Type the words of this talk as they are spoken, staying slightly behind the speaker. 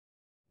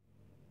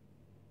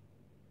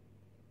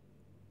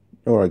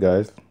Alright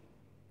guys,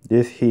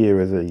 this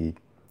here is a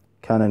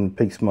Canon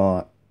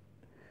Pixma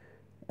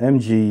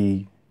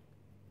MG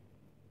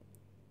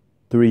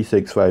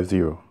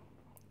 3650,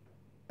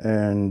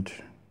 and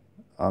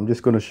I'm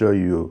just going to show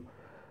you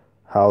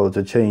how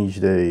to change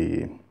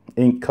the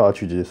ink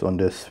cartridges on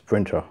this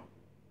printer.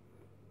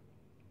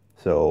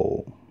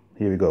 So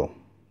here we go,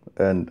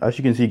 and as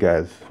you can see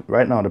guys,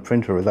 right now the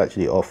printer is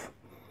actually off.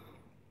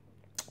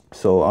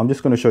 So I'm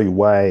just going to show you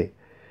why,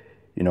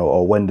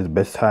 or when the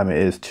best time it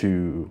is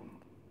to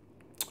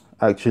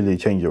actually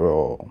change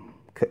your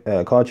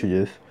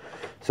cartridges.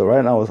 So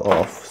right now it's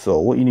off, so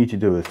what you need to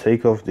do is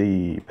take off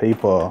the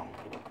paper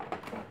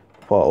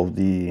part of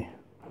the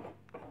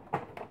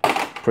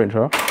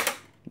printer,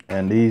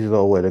 and these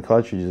are where the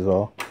cartridges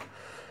are.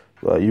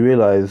 But you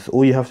realize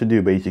all you have to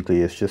do basically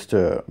is just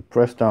to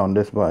press down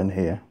this button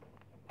here,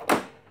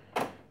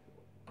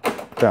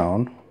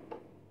 down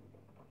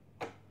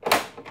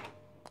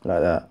like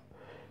that,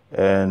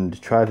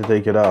 and try to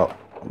take it out.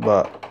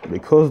 But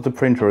because the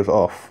printer is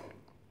off,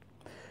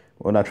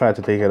 when I try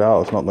to take it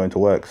out, it's not going to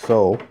work.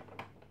 So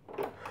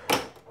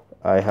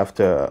I have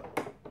to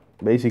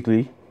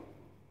basically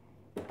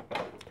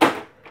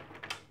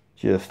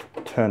just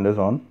turn this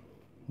on,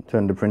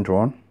 turn the printer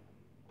on,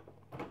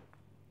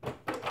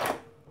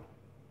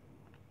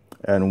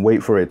 and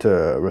wait for it to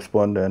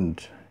respond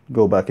and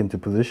go back into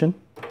position.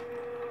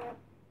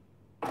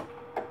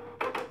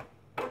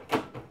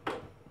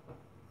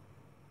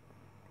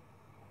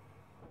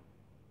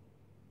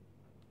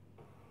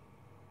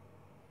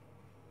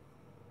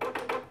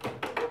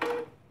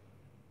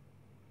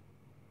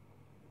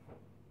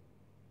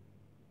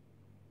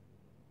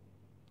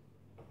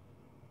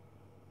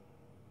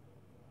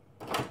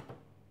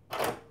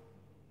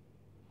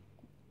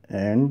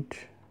 And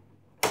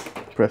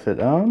press it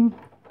down,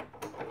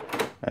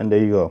 and there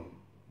you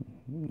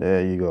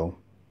go,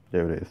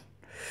 there it is.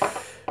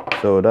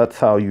 So that's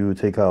how you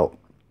take out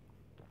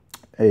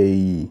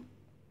a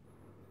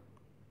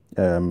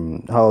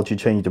how to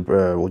change the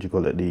what you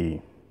call it,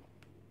 the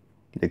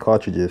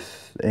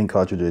cartridges, ink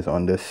cartridges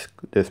on this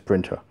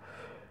printer.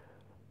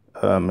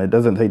 It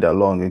doesn't take that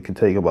long. It could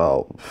take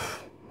about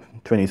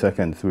 20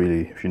 seconds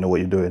really, if you know what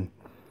you're doing.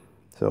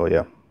 So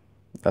yeah,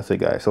 that's it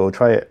guys. So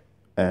try it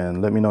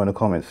and let me know in the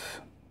comments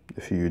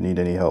if you need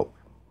any help.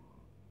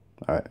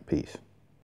 All right, peace.